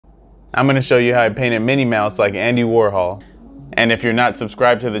I'm going to show you how I painted Minnie Mouse like Andy Warhol. And if you're not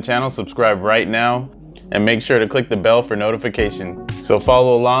subscribed to the channel, subscribe right now and make sure to click the bell for notification. So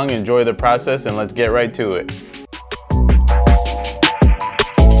follow along, enjoy the process, and let's get right to it.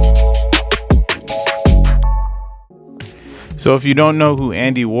 So if you don't know who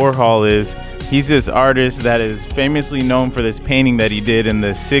Andy Warhol is, he's this artist that is famously known for this painting that he did in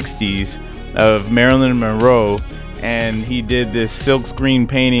the 60s of Marilyn Monroe. And he did this silkscreen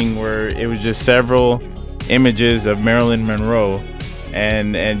painting where it was just several images of Marilyn Monroe,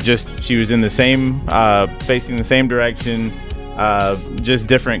 and just she was in the same facing the same direction, just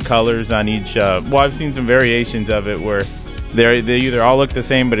different colors on each. Well, I've seen some variations of it where they either all look the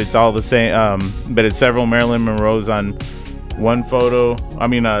same, but it's all the same, but it's several Marilyn Monroes on one photo. I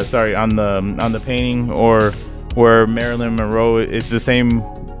mean, sorry, on the painting, or where Marilyn Monroe, it's the same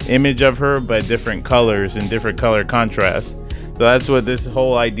image of her but different colors and different color contrast. So that's what this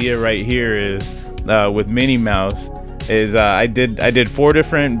whole idea right here is with Minnie Mouse. Is I did 4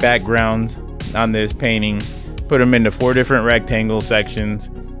 different backgrounds on this painting, put them into 4 different rectangle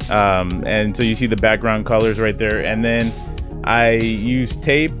sections, and so you see the background colors right there. And then I used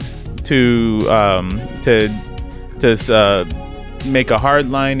tape to make a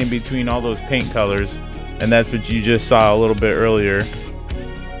hard line in between all those paint colors, and that's what you just saw a little bit earlier.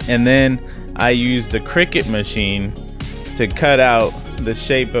 And then I used a Cricut machine to cut out the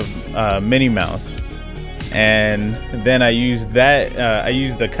shape of Minnie Mouse, and then I used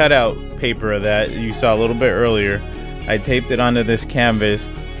the cutout paper of that you saw a little bit earlier. I taped it onto this canvas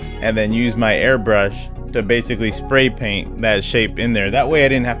and then used my airbrush to basically spray paint that shape in there. That way I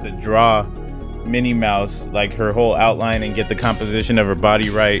didn't have to draw Minnie Mouse, like her whole outline, and get the composition of her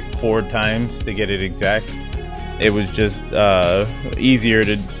body right 4 times to get it exact. It was just easier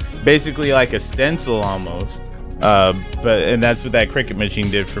to, basically like a stencil almost, and that's what that Cricut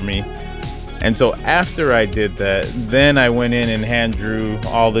machine did for me. And so after I did that, then I went in and hand drew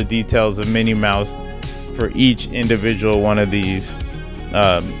all the details of Minnie Mouse for each individual one of these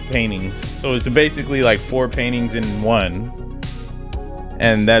paintings. So it's basically like 4 paintings in one,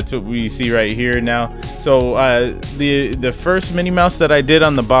 and that's what we see right here now. So the first Minnie Mouse that I did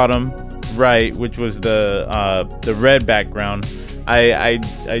on the bottom right, which was the red background, I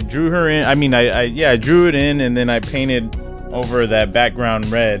drew her in. I mean, I drew it in, and then I painted over that background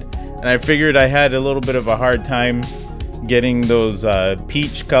red. And I figured I had a little bit of a hard time getting those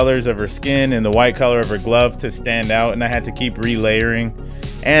peach colors of her skin and the white color of her glove to stand out, and I had to keep relayering,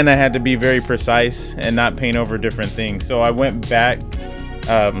 and I had to be very precise and not paint over different things. So I went back.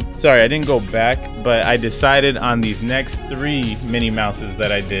 Sorry, I didn't go back, but I decided on these next 3 Minnie Mouses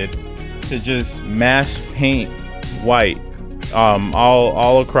that I did to just mass paint white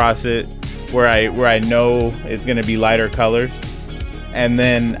all across it, where I know it's gonna be lighter colors. And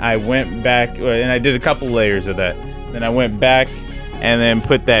then I went back and I did a couple layers of that. Then I went back and then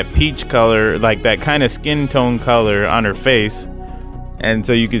put that peach color, like that kind of skin tone color, on her face, and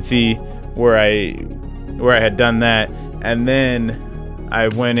so you could see where I had done that. And then I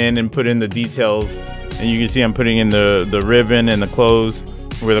went in and put in the details, and you can see I'm putting in the ribbon and the clothes,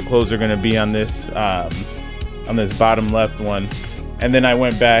 where the clothes are going to be on this bottom left one. And then I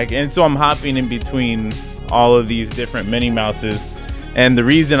went back, and so I'm hopping in between all of these different Minnie Mouses. And the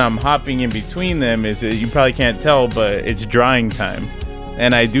reason I'm hopping in between them is that you probably can't tell, but it's drying time,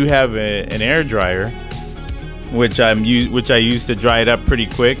 and I do have an air dryer, which I use to dry it up pretty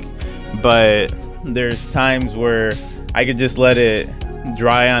quick. But there's times where I could just let it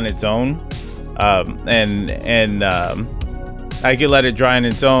dry on its own, and I could let it dry on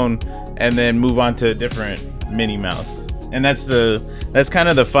its own and then move on to a different Minnie Mouse. And that's kind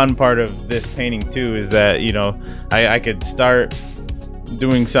of the fun part of this painting too, is that, you know, I could start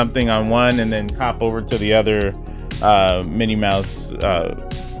doing something on one and then hop over to the other Minnie Mouse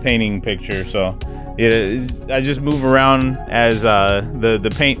painting picture. So I just move around as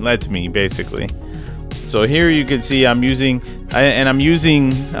the paint lets me, basically. So here you can see I'm using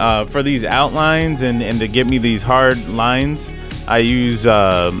for these outlines and to get me these hard lines, I use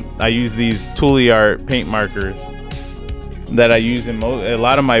these Art paint markers that I use in a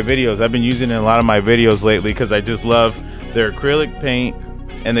lot of my videos. I've been using in a lot of my videos lately because I just love their acrylic paint,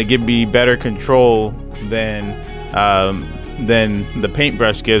 and they give me better control than the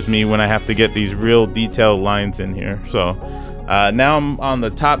paintbrush gives me when I have to get these real detailed lines in here. So now I'm on the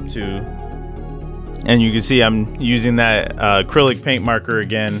top 2, and you can see I'm using that acrylic paint marker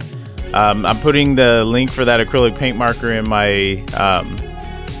again. I'm putting the link for that acrylic paint marker in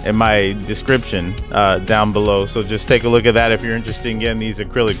my description down below, so just take a look at that if you're interested in getting these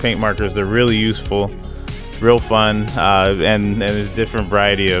acrylic paint markers. They're really useful. real fun, and there's different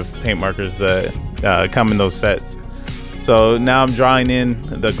variety of paint markers that come in those sets. So now I'm drawing in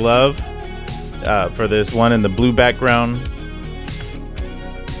the glove for this one in the blue background,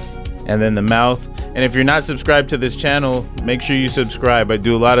 and then the mouth. And if you're not subscribed to this channel, make sure you subscribe. I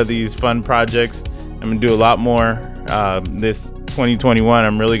do a lot of these fun projects. I'm gonna do a lot more this 2021.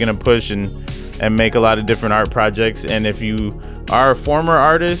 I'm really gonna push and make a lot of different art projects. And if you are a former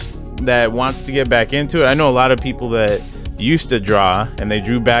artist that wants to get back into it, I know a lot of people that used to draw and they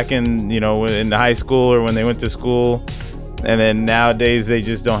drew back in, you know, in high school or when they went to school, and then nowadays they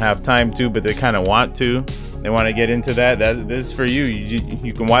just don't have time to, but they kind of want to. They want to get into that. This is for you.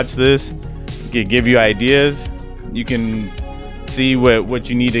 You can watch this. It can give you ideas. You can see what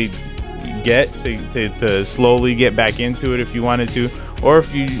you need to get to slowly get back into it if you wanted to, or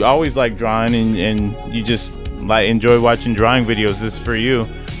if you always like drawing and you just like enjoy watching drawing videos. This is for you.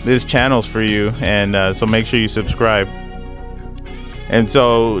 This channel's for you, and so make sure you subscribe. And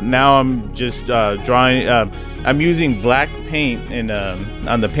so now I'm just drawing. I'm using black paint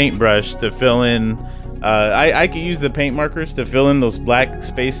on the paintbrush to fill in. I could use the paint markers to fill in those black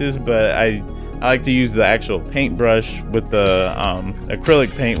spaces, but I like to use the actual paintbrush with the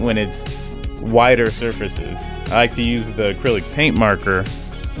acrylic paint when it's wider surfaces. I like to use the acrylic paint marker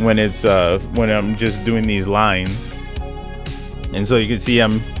when it's when I'm just doing these lines. And so you can see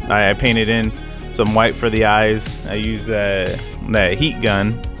I painted in some white for the eyes. I use that heat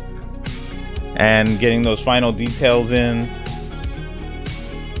gun and getting those final details in.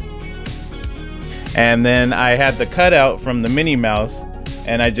 And then I had the cutout from the Minnie Mouse,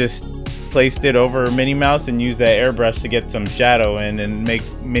 and I just placed it over Minnie Mouse and used that airbrush to get some shadow in and make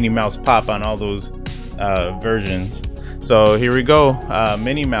Minnie Mouse pop on all those versions. So here we go,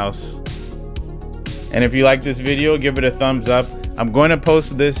 Minnie Mouse. And if you like this video, give it a thumbs up. I'm going to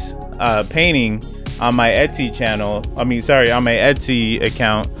post this painting on my Etsy channel. On my Etsy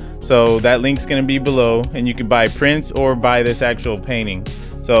account. So that link's going to be below, and you can buy prints or buy this actual painting.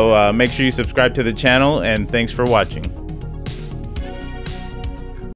 So make sure you subscribe to the channel, and thanks for watching.